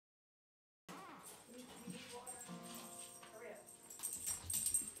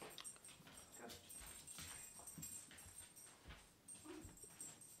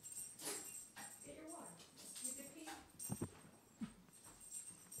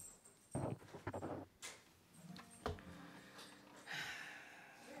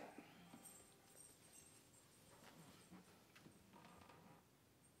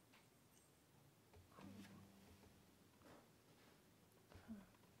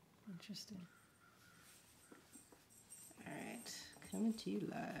Interesting. All right, coming to you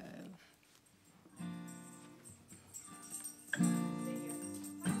live.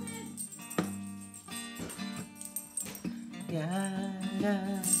 Yeah, da,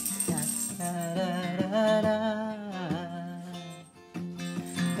 da, da, da, da.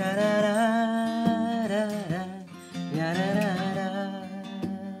 Da, da, da, da, da. Ya, da, da, da.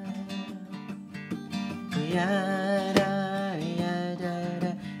 Ya, da, ya, da,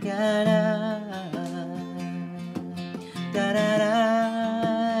 da, ya, da. Da, da, da,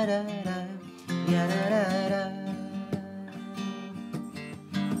 da, da. Ya, da, da, da.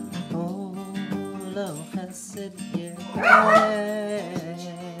 Oh, lo chesed yireh.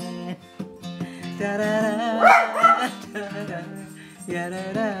 Da, da, da, da, da. Ya, da,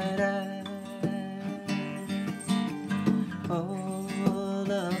 da, da. Oh,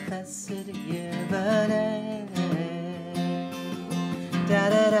 lo chesed yireh. Da,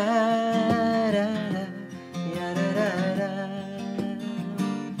 da, da, da, da. Ya, da, da, da.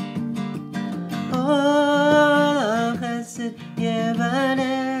 Oh, lo chesed yireh.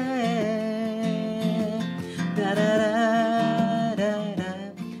 Da, da, da, da, da.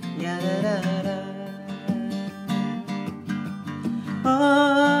 Ya, da, da, da.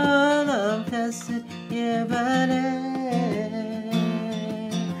 Oh, lo chesed yireh.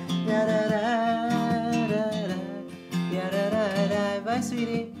 Da, da, da, da, da. Ya, da, da, da. Bye,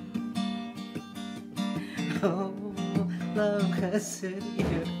 sweetie. Oh, lo chesed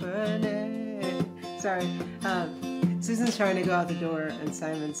yireh. Sorry, Susan's trying to go out the door and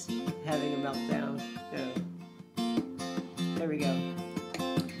Simon's having a meltdown. So, there we go.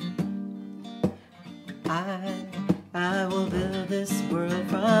 I will build this world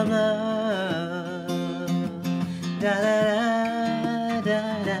from love. Da da da da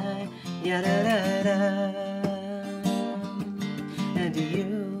da, ya da da da. And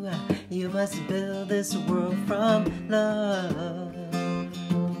you must build this world from love.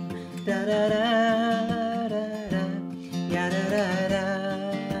 Da da da da da, ya da da da.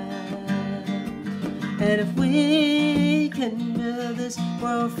 And if we can build this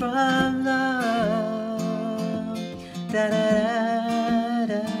world from love, da da da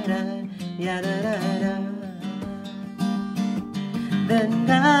da da, ya da da da. Then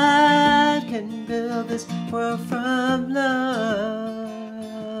God can build this world from love,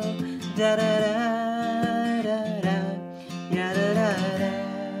 da da da da da, ya da da da.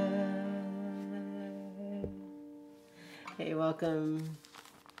 Hey, welcome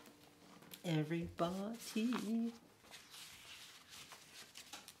everybody.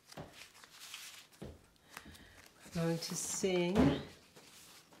 We're going to sing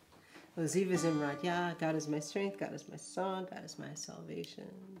Oziva Zimrat. Yeah, God is my strength, God is my song, God is my salvation.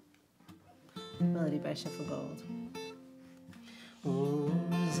 Melody by Sheffield Gold.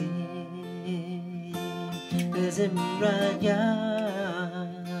 Oziva Zimrat, yeah,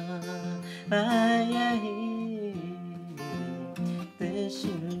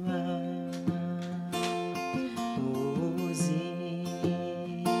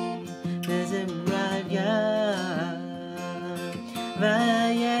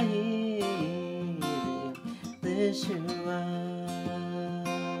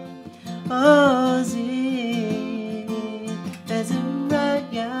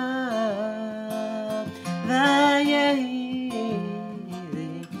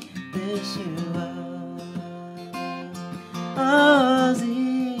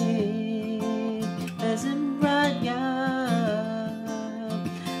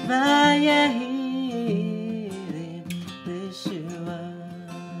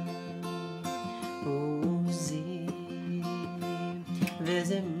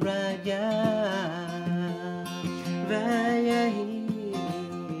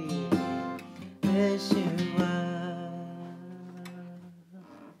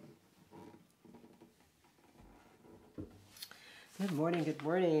 Good morning, good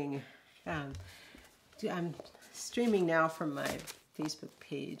morning. I'm streaming now from my Facebook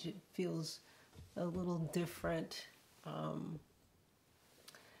page. It feels a little different.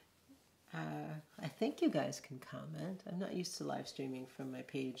 I think you guys can comment. I'm not used to live streaming from my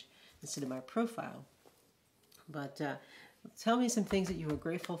page instead of my profile. But tell me some things that you were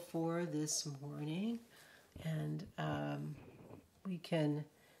grateful for this morning. And we can,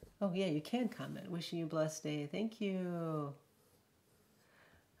 oh yeah, you can comment. Wishing you a blessed day. Thank you.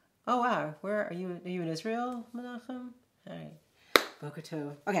 Oh wow, where are you? Are you in Israel, Menachem? All right, Boker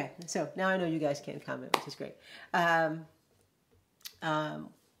Tov. Okay, so now I know you guys can't comment, which is great.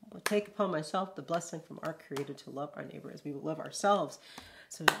 Will take upon myself the blessing from our Creator to love our neighbor as we love ourselves.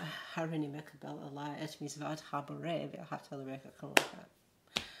 So, Harini Mekabel Allah et Mizvat Haboreh ve'ahavta l'recha kol.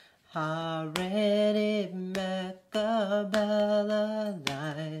 Hareni mekabel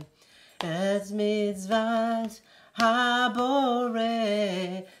alai es mitzvat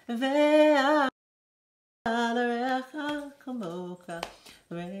habore ve'alerecha kamoka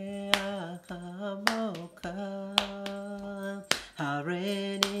re'achamoka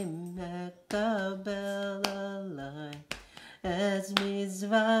Hareni mekabel alai es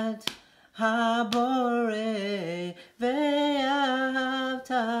mitzvat habore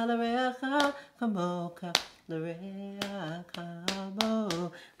ve'ahavta l'reacha kamoka l'reacha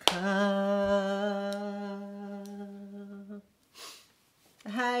kamoka.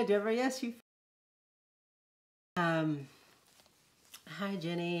 Hi, Deborah. Yes, you. Hi,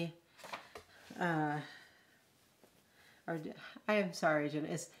 Jenny. Or I am sorry, Jen.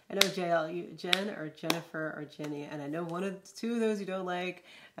 I know Jen or Jennifer or Jenny, and I know two of those you don't like.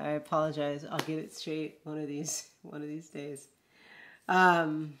 I apologize. I'll get it straight one of these days.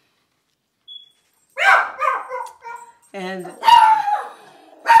 And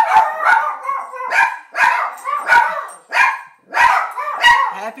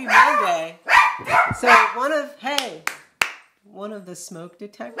happy Monday. So one of the smoke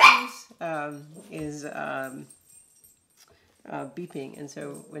detectors is beeping, and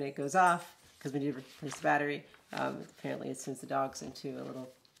so when it goes off, because we need to replace the battery, apparently it sends the dogs into a little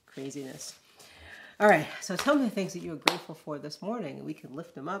craziness. All right, so tell me the things that you are grateful for this morning, and we can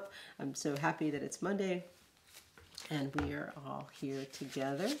lift them up. I'm so happy that it's Monday, and we are all here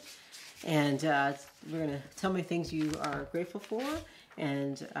together. And we're going to tell me things you are grateful for,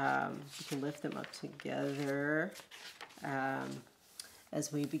 and we can lift them up together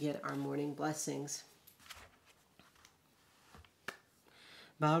as we begin our morning blessings.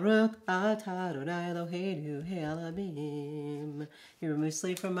 Baruch atah Adonai Eloheinu Ha'elamim. You remove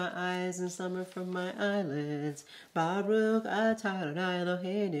sleep from my eyes and slumber from my eyelids. Baruch atah Adonai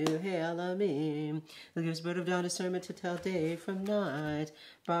Eloheinu Ha'elamim. Who gives bird of dawn discernment to tell day from night.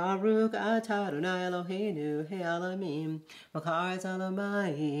 Baruch atah Adonai Eloheinu Ha'elamim. V'ka'aretz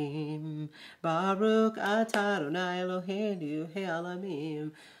alamayim. Baruch atah Adonai Eloheinu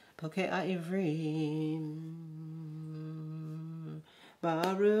Ha'elamim. Pokei ha'ivrim.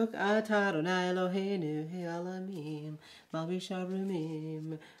 Baruch atah Adonai Eloheinu Ha'elamim, Malbish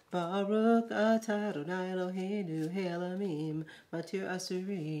Harumim. Baruch atah Adonai Eloheinu Ha'elamim, Matir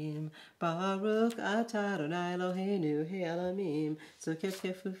Asurim. Baruch atah Adonai Eloheinu Ha'elamim, Zokef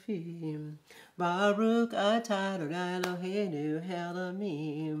Kefufim. Baruch atah Adonai Eloheinu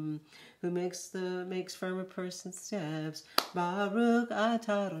Ha'elamim, who makes firm a person's steps. Baruch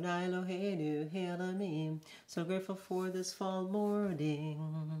atah Adonai Eloheinu Ha'elamim. So grateful for this fall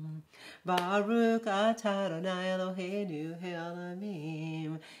morning. Baruch atah Adonai Eloheinu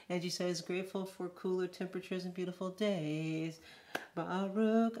Ha'elamim. Angie says grateful for cooler temperatures and beautiful days.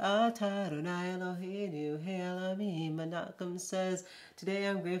 Baruch atah Adonai Eloheinu Ha'elamim. Menachem says, today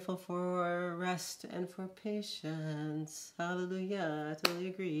I'm grateful for rest and for patience. Hallelujah, I totally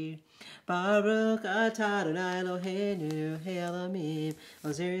agree. Baruch atah Adonai Eloheinu Ha'elamim.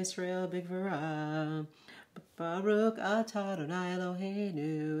 Ozer Yisrael Big Vara. Baruch atah Adonai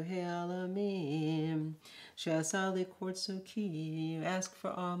Eloheinu Ha'elamim. She'asa li kortzuki. Ask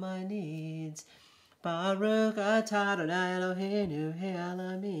for all my needs. Baruch atah Adonai Eloheinu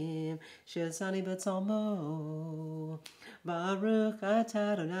Ha'elamim. She'asani b'tzalmo. Baruch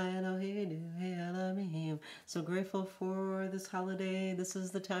atah Adonai Eloheinu Ha'elamim. So grateful for this holiday. This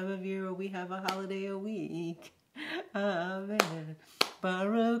is the time of year where we have a holiday a week. Amen.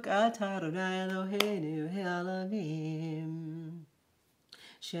 Baruch atah Adonai Eloheinu Ha'elamim.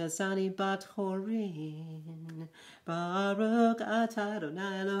 She'asani bat horin. Baruch atah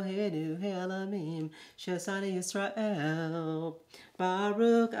Adonai Eloheinu Ha'elamim. She'asani Yisrael.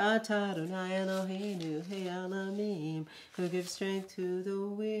 Baruch atah Adonai Eloheinu Ha'elamim. Who gives strength to the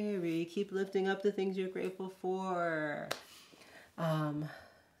weary. Keep lifting up the things you're grateful for.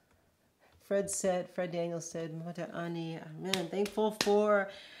 Fred Daniel said, Mata Ani, amen. Thankful for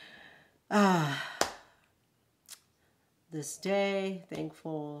this day.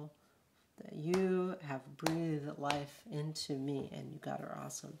 Thankful that you have breathed life into me, and you God are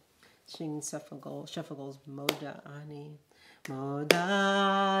awesome. Sing Sheffagol's Moda Ani.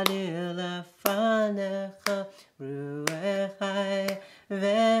 Moda lefanecha ruechai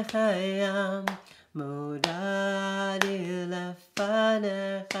vechayam. Moda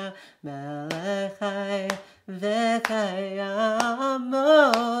lefanecha melechai vechayam.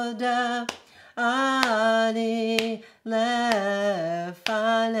 Moda ani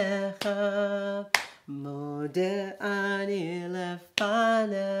lefanecha. Moda ani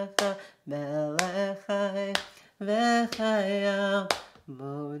lefanecha melechai vechayam.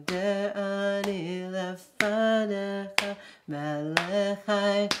 Mode ani lefanecha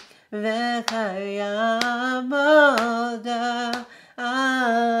melechai v'chayam. Mode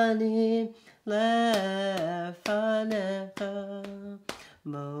ani lefanecha.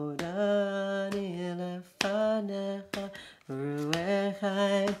 Mode ani lefanecha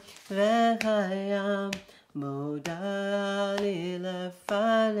ruechai v'chayam. Mode ani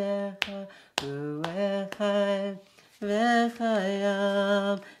lefanecha ruechai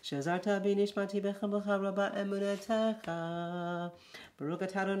v'chayam. Shazarta b'nishmati b'chamelcha rabba emunetecha. Baruch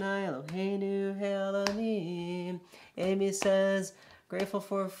atah Adonai Eloheinu Elohim. Amy says, grateful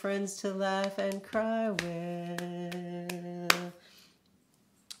for friends to laugh and cry with.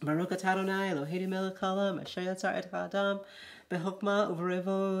 Baruch atah Adonai Eloheinu melech haolam asher yatzar et ha'adam b'chokmah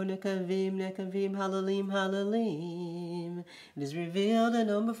u'b'revo nekavim nekavim halalim halalim. It is revealed and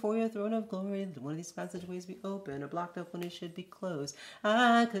known before your throne of glory that one of these passageways be open or blocked up when it should be closed.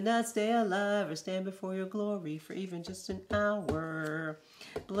 I could not stay alive or stand before your glory for even just an hour.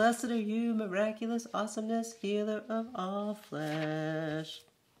 Blessed are you, miraculous awesomeness, healer of all flesh.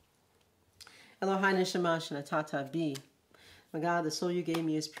 Elohai neshama shenatata bi. My God, the soul you gave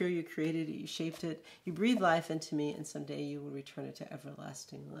me is pure. You created it. You shaped it. You breathed life into me, and someday you will return it to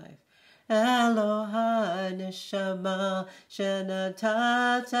everlasting life. Elohai neshama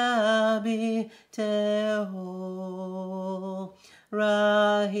shenatata bi teho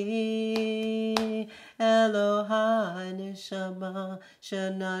rahi. Elohai neshama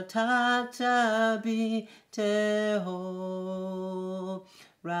shenatata bi teho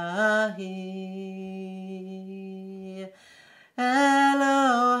rahi.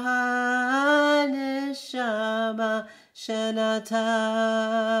 Elohai neshama shenatata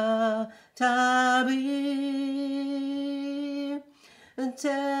bi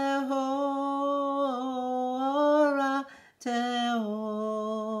tehora tehorahi.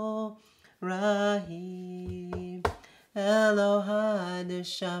 Elohai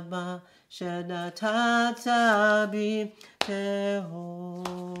neshama shenatata bi tehorahi.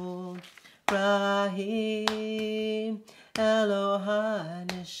 Elohai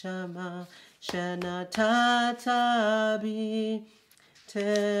neshama shenatata bi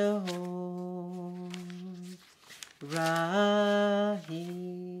tehorahi.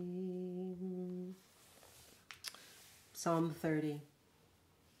 Psalm 30.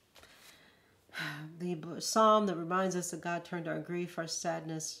 The psalm that reminds us that God turned our grief, our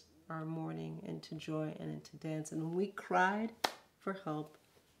sadness, our mourning into joy and into dance. And when we cried for help,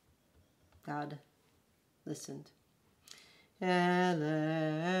 God listened. Elecha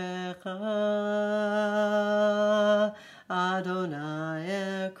Adonai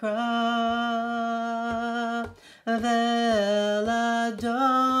ekra vel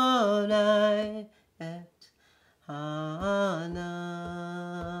Adonai et hanan.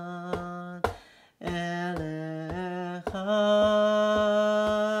 Elecha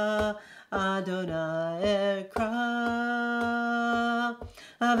Adonai ekra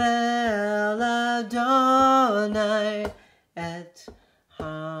vel Adonai et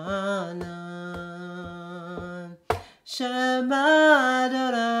hanan. Shema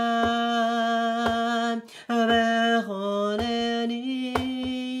Adonai v'choneni.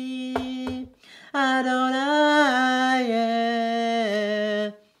 Adonai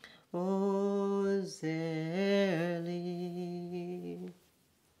ozeli.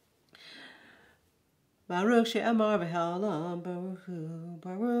 Baruch she'amar v'ha'olam Baruch Hu.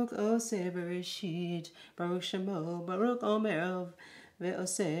 Baruch oseh bereshit. Baruch shemo. Baruch omer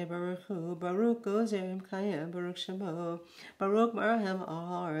ve'oseh Baruch Hu. Baruch gozer kayem. Baruch shemo. Baruch merahem al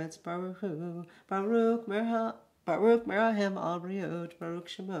haaretz. Baruch Hu. Baruch merahem al briot. Baruch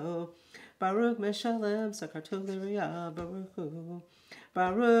shemo. Baruch meshalem sakartov l'riyah. Baruch Hu.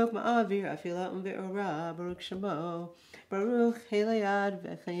 Baruch ma'avir afila ve'ora. Baruch shemo. Baruch Helayad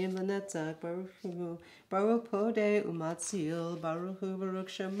v'chaim l'netzach. Baruch Hu. Baruch podeh umatzil. Baruch Hu. Baruch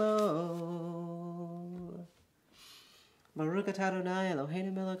shemo. Baruch atah Adonai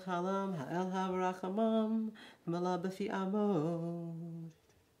Eloheinu melech haolam ha'el ha'varachamam v'mala b'fi amod.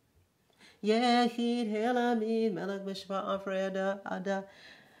 Yehid he'elamid melech b'shva afrei ada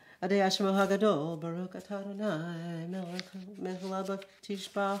Adei Hashemo hagadol. Baruch atah Adonai melech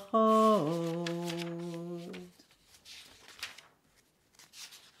b'tishbachot.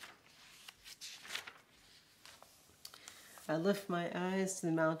 I lift my eyes to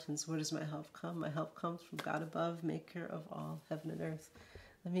the mountains. Where does my help come? My help comes from God above, maker of all heaven and earth.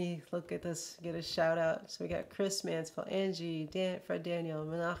 Let me look at this, get a shout out. So we got Chris Mansfield, Angie, Fred Daniel,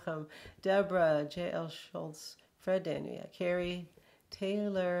 Menachem, Deborah, J.L. Schultz, Fred Daniel, Carrie,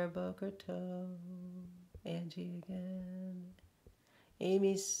 Taylor, Bokerto, Angie again,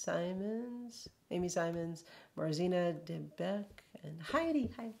 Amy Simons, Marzina DeBeck, and Heidi,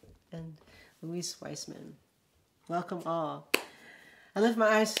 and Louise Weissman. Welcome all. I lift my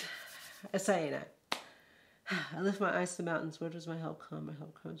eyes, I lift my eyes to the mountains. Where does my help come? My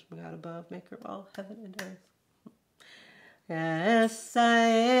help comes from God above, maker of all heaven and earth.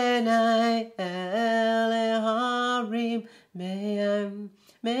 Esayenai eleharim me'an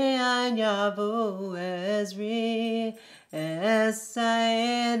yavu ezri.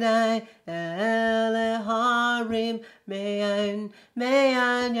 Esayenai eleharim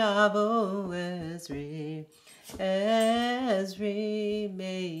me'an yavu ezri. Ezri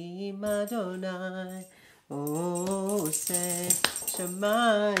me'im Adonai. Oh, say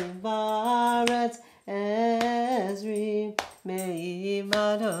Shamayim Baretz. Ezri me'im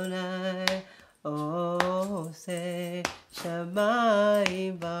Adonai. Oh, say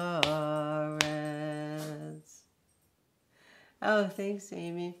Shamayim Baretz. Oh, thanks,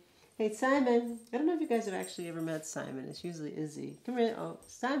 Amy. Hey, Simon. I don't know if you guys have actually ever met Simon. It's usually Izzy. Come here. Oh,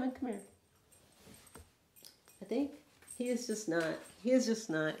 Simon, come here. I think he is just not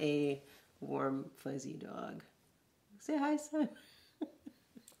a warm, fuzzy dog. Say hi, Simon.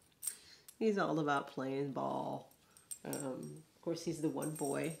 He's all about playing ball. Of course, he's the one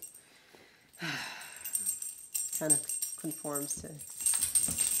boy. Kind of conforms to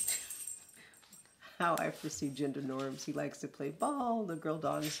how I perceive gender norms. He likes to play ball. The girl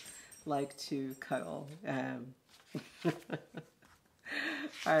dogs like to cuddle.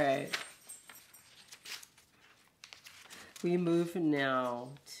 All right. We move now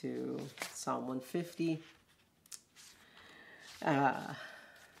to Psalm 150.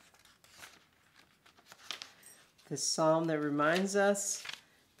 The psalm that reminds us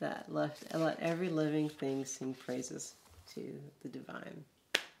that let every living thing sing praises to the divine.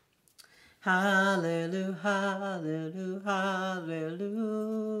 Hallelujah, hallelujah,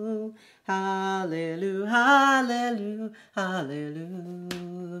 hallelujah, hallelujah, hallelujah,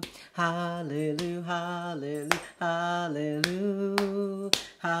 hallelujah, hallelujah, hallelujah,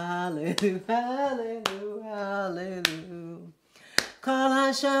 hallelujah, hallelujah, hallelujah. Kol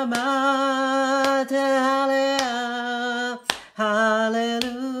hashamat hallelujah,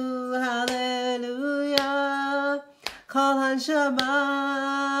 hallelujah, hallelujah. Kol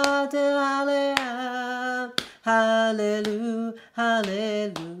hashamat hallelujah, hallelujah,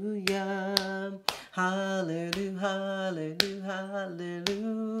 hallelujah, hallelujah, hallelujah,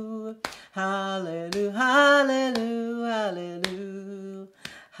 hallelujah, hallelujah, hallelujah,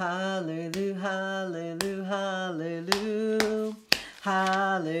 hallelujah, hallelujah, hallelujah.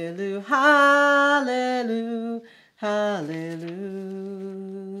 Hallelujah, hallelujah, hallelujah.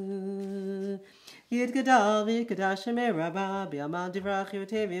 Yid gadal v'yikadash shemei rabba b'yamal divrach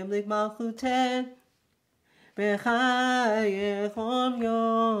yotev lik malchuten b'chayechom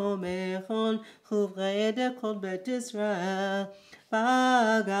yom echon chuvrei dekol bet Yisrael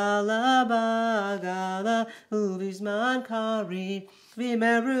bagala uvizman kari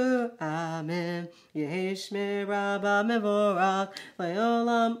v'meru amen. Yehishme Rabba Mevorach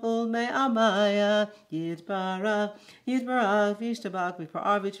Leolam Ulme Amaya Yitbarach Vishtabach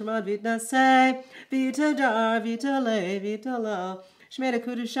Vipar Vitramad Vitnase Vitadar Vitale Vitala Shmeda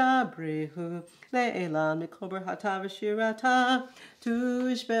Kudusha Brehu Le'elam Mikober Hata Vashirata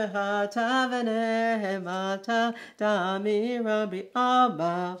Tush Behata Venehemata Dami Rabbi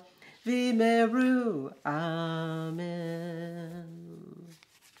Abba Vimeru Amen.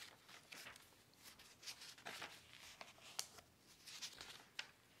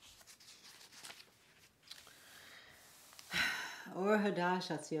 Or Hadash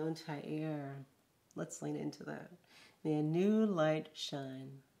Atzion Ta'ir. Let's lean into that. May a new light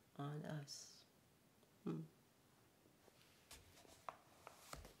shine on us.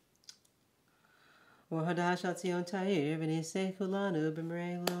 Or Hadash Atzion Ta'ir. V'nisei kulanu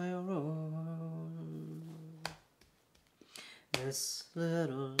b'mrei lo'eron. This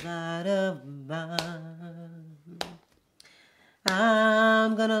little light of mine,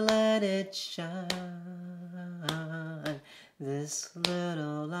 I'm gonna let it shine. This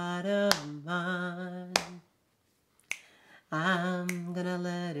little light of mine, I'm gonna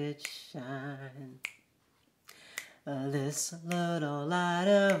let it shine. This little light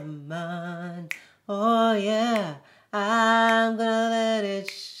of mine, oh yeah, I'm gonna let it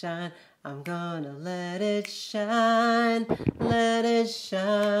shine. I'm gonna let it shine, let it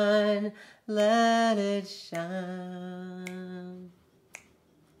shine, let it shine.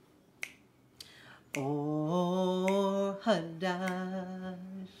 Or Hadash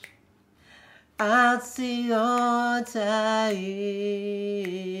Atzion Ta'ir.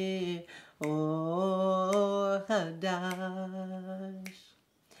 Or Hadash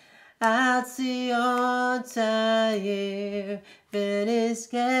Atzion Tair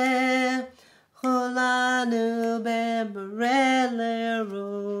Veniske Cholanu Ben Barelero.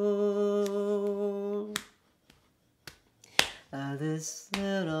 This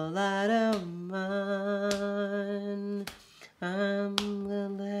little light of mine, I'm gonna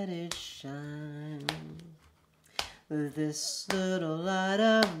let it shine. This little light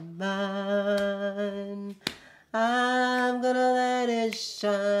of mine, I'm gonna let it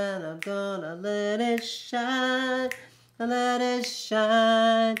shine. I'm gonna let it shine. Let it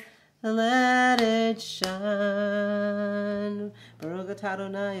shine. Let it shine. Baruch atah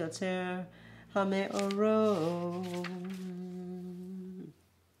Adonai yoter hame'oro.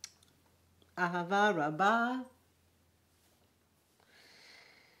 Ahava Rabbah.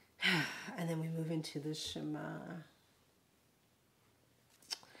 And then we move into the Shema.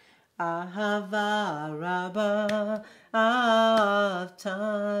 Ahava Rabbah,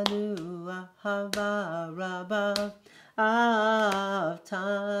 Avtanu, Ahava Rabbah,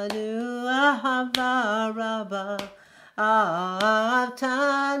 Avtanu, Ahava Rabbah,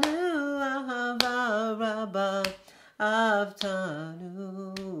 Avtanu, Ahava Rabbah, Avtanu,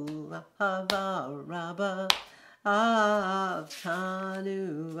 Ahava Rabbah, Avtanu,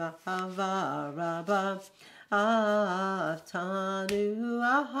 Ahava Rabbah, Avtanu,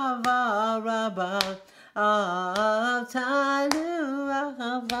 Ahava Rabbah, Avtanu,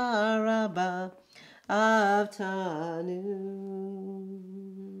 Ahava Rabbah, Avtanu.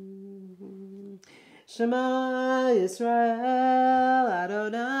 Shema Yisrael,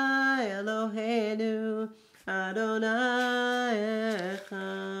 Adonai Eloheinu, Adonai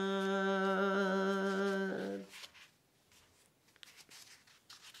Echad.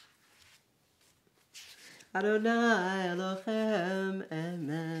 Adonai Elohim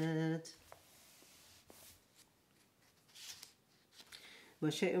Emet.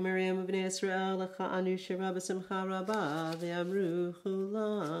 Moshe u'Miriam u'bnei Yisrael lecha'anu shira b'simcha rabah v'amru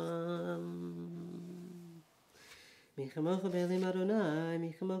chulam. Michamocha be'elim Adonai,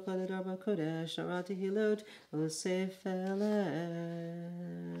 Michamocha l'dar b'kodesh, narati hilot u'sef eled.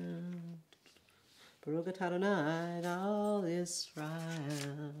 Baruch atah Adonai Gal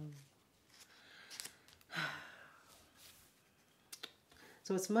Yisrael.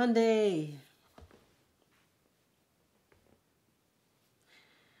 So it's Monday.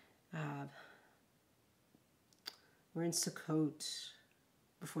 We're in Sukkot.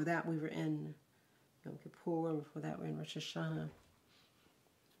 Before that, we were in Yom Kippur. Before that, we were in Rosh Hashanah.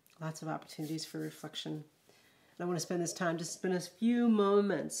 Lots of opportunities for reflection. And I want to spend this time, just spend a few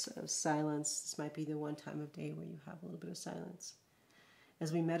moments of silence. This might be the one time of day where you have a little bit of silence.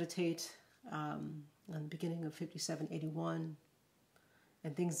 As we meditate on the beginning of 5781,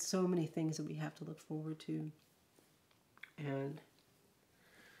 and so many things that we have to look forward to. And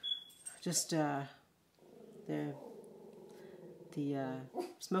just the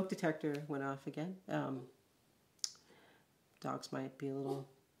smoke detector went off again. Dogs might be a little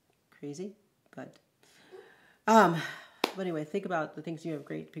crazy, but anyway, think about the things you have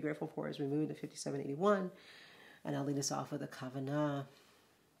be grateful for as we move to 5781, and I'll lead us off with a kavanah.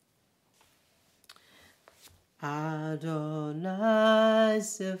 Adonai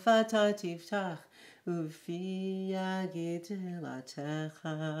sifata tiftach ufi yagid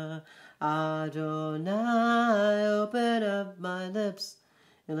telatecha. Adonai, open up my lips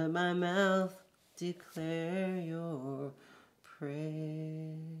and let my mouth declare your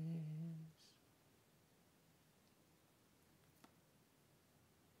praise.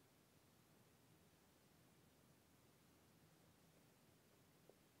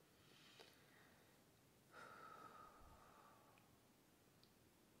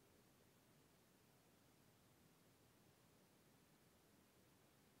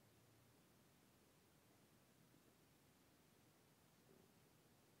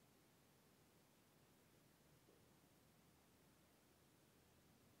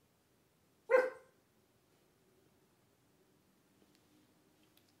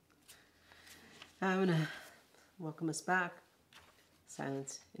 I'm going to welcome us back.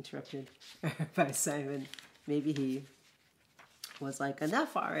 Silence interrupted by Simon. Maybe he was like,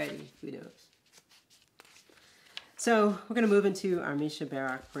 enough already. Who knows? So we're going to move into our Misha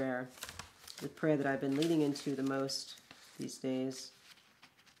Barak prayer, the prayer that I've been leading into the most these days.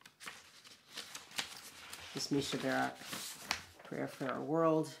 This Misha Barak prayer for our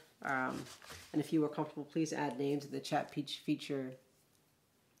world. And if you are comfortable, please add names to the chat feature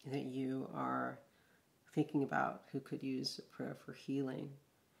that you are thinking about who could use a prayer for healing.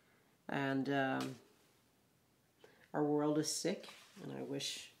 And our world is sick, and I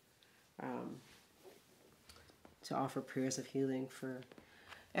wish to offer prayers of healing for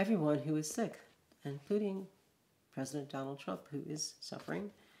everyone who is sick, including President Donald Trump, who is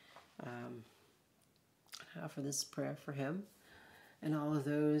suffering. Offer this prayer for him and all of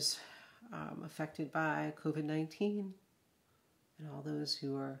those affected by COVID-19 and all those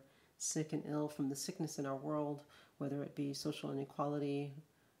who are sick and ill from the sickness in our world, whether it be social inequality,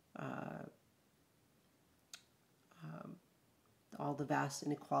 all the vast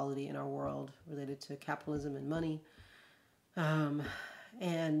inequality in our world related to capitalism and money,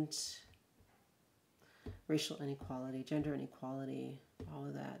 and racial inequality, gender inequality, all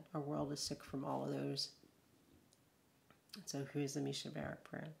of that. Our world is sick from all of those. So here's the Misha Barak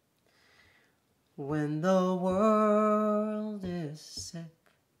prayer. When the world is sick,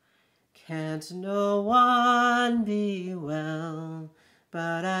 can't no one be well,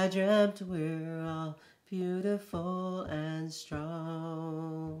 but I dreamt we're all beautiful and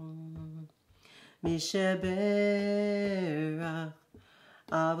strong. Misha Barak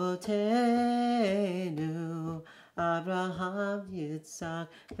Avotenu Abraham Yitzhak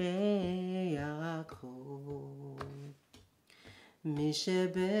Yaakov. Misha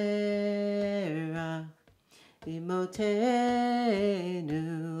Barak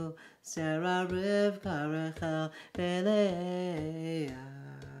Imotenu Sarah Rivka Rachel Leah.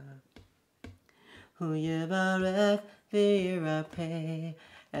 Hu Yevarech v'yirapeh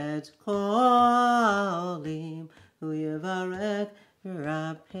et kolim. Hu Yevarech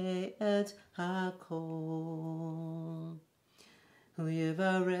v'yirapeh et hakol. Hu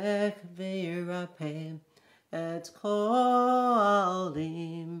Yevarech v'yirapeh et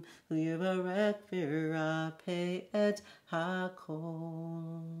kolim. Hu Yevarech v'yirapeh et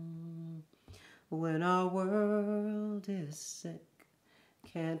hakol. When our world is sick,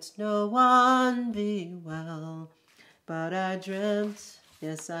 can't no one be well, but I dreamt,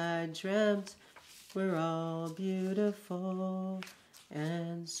 yes I dreamt, we're all beautiful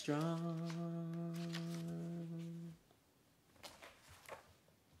and strong.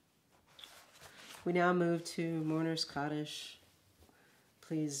 We now move to Mourner's Kaddish.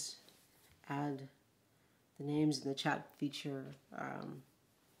 Please add the names in the chat feature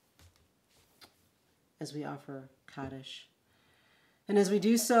as we offer Kaddish. And as we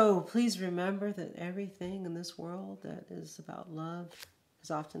do so, please remember that everything in this world that is about love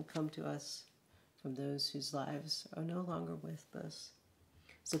has often come to us from those whose lives are no longer with us.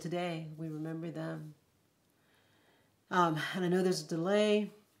 So today, we remember them. And I know there's a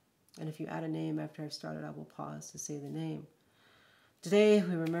delay, and if you add a name after I've started, I will pause to say the name. Today,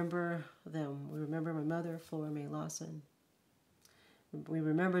 we remember them. We remember my mother, Flora Mae Lawson. We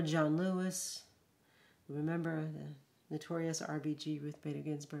remember John Lewis. We remember the notorious RBG, Ruth Bader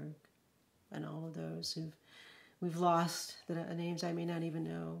Ginsburg, and all of those we've lost, the names I may not even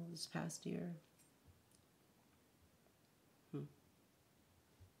know this past year.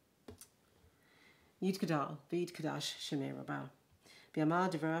 Yid Gadal, V'Yid Kadash Shemei Rabbah. B'yamal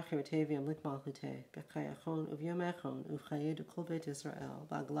Devarach Yerotei V'yamlik Malchutei, B'chai Achon U'v'yom Echon U'v'chayed U'kol Beit Yisrael,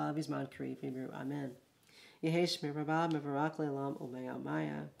 V'aglav Yizman Kari V'yimru Amen. Yehesh Merabah Mevarak Le'lam U'maya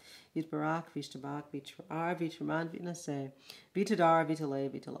Maya. Yitbarak V'yishtabak V'yitrar V'yitraman V'yinaseh V'yitadar V'yitalei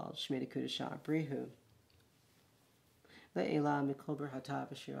V'yitalal Shmei Kudashah Brihu. Le'ela Mikol Berhata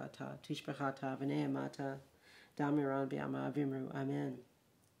V'shirata Tishbechata V'ne'emata Damiran B'yama V'yimru Amen.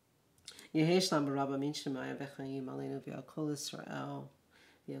 Yehesh Lam Barabba Min Shemaya V'chayim Aleinu V'yakol Yisrael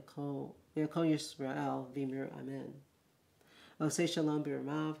V'yakol Yisrael V'yimru Amen. Oseh Shalom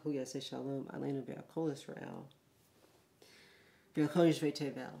B'Ramav, Hu Yaseh Shalom Aleinu V'Yakol Yisrael V'Yakol Yishvei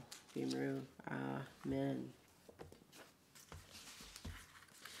Tevel V'Yimru Amen.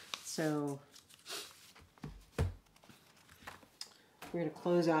 So we're going to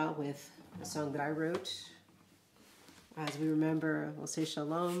close out with a song that I wrote as we remember Oseh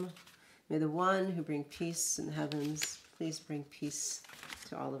Shalom. May the one who brings peace in the heavens please bring peace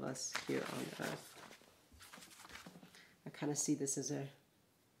to all of us here on earth. I kind of see this as a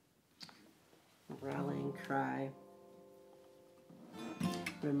rallying cry,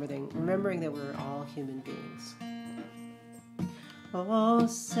 remembering that we're all human beings.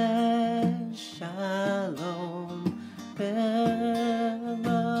 Oseh Shalom B'Ramav,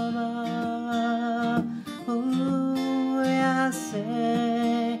 Hu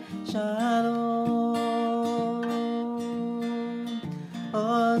Yaseh Shalom.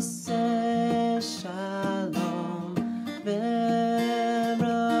 Oseh Shalom B'Ramav,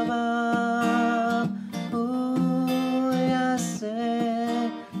 Hu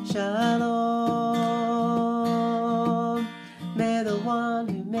Yaseh Shalom. May the one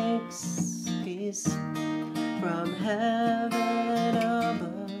who makes peace from heaven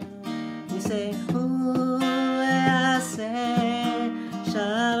above, we say, Hu Yaseh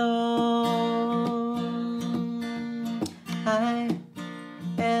Shalom.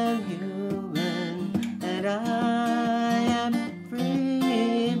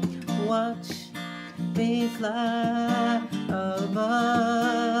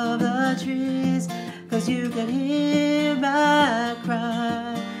 the trees, 'cause you can hear my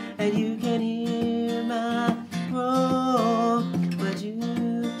cry, and you can hear my roar, but you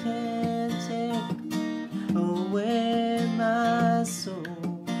can't take away my soul.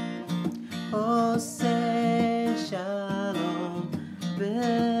 Oh, say shalom,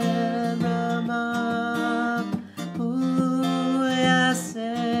 ben Ramah. Ooh, I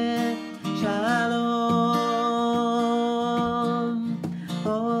say shalom.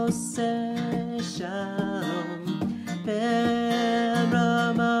 Oh, say shalom, ben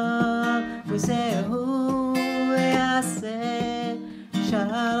Ramah. We say, ooh, I say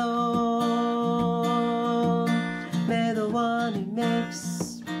shalom. May the one who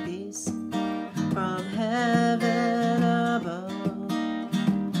makes peace from heaven above.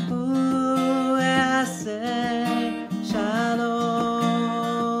 Ooh, I say shalom.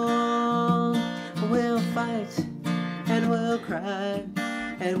 We'll fight and we'll cry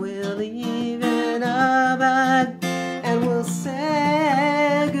and we'll even abide, and we'll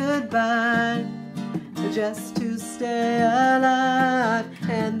say goodbye just to stay alive.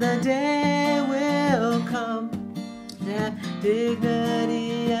 And the day will come, that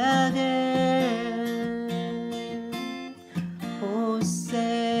dignity again. Oh,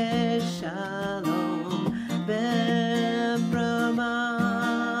 say shalom, ben Brahma.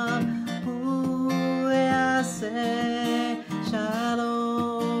 Ooh, I say shalom.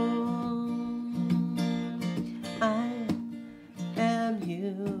 I am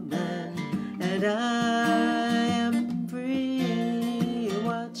human and I am free.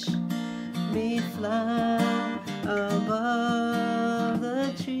 Watch me fly above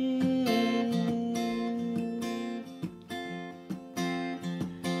the trees.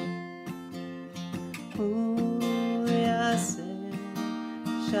 Ooh, I say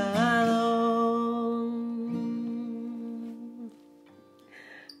shalom.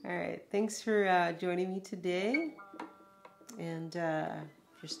 All right, thanks for joining me today. And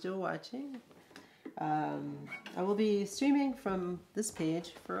if you're still watching, I will be streaming from this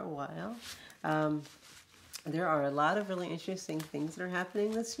page for a while. There are a lot of really interesting things that are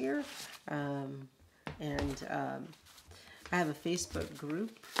happening this year. I have a Facebook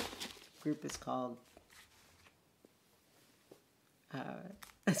group. Group is called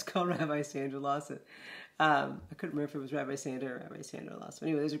it's called Rabbi Sandra Lawson. I couldn't remember if it was Rabbi Sandra or Rabbi Sandra Lawson. But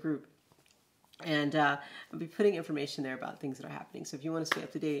anyway, there's a group. And I'll be putting information there about things that are happening. So if you want to stay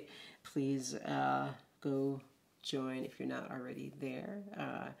up to date, please go join if you're not already there.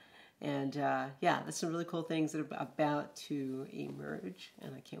 Yeah, there's some really cool things that are about to emerge,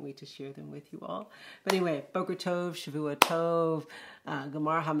 and I can't wait to share them with you all. But anyway, Boker Tov, Shavua Tov,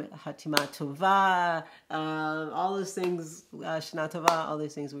 Gemar Hatima Tova, all those things, Shana Tova, all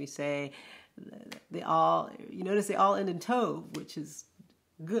those things we say, they all, you notice they all end in Tov, which is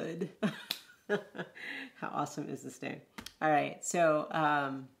good. How awesome is this day? All right, so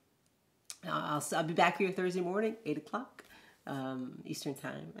I'll be back here Thursday morning, 8 o'clock Eastern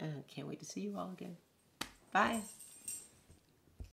time, and can't wait to see you all again. Bye.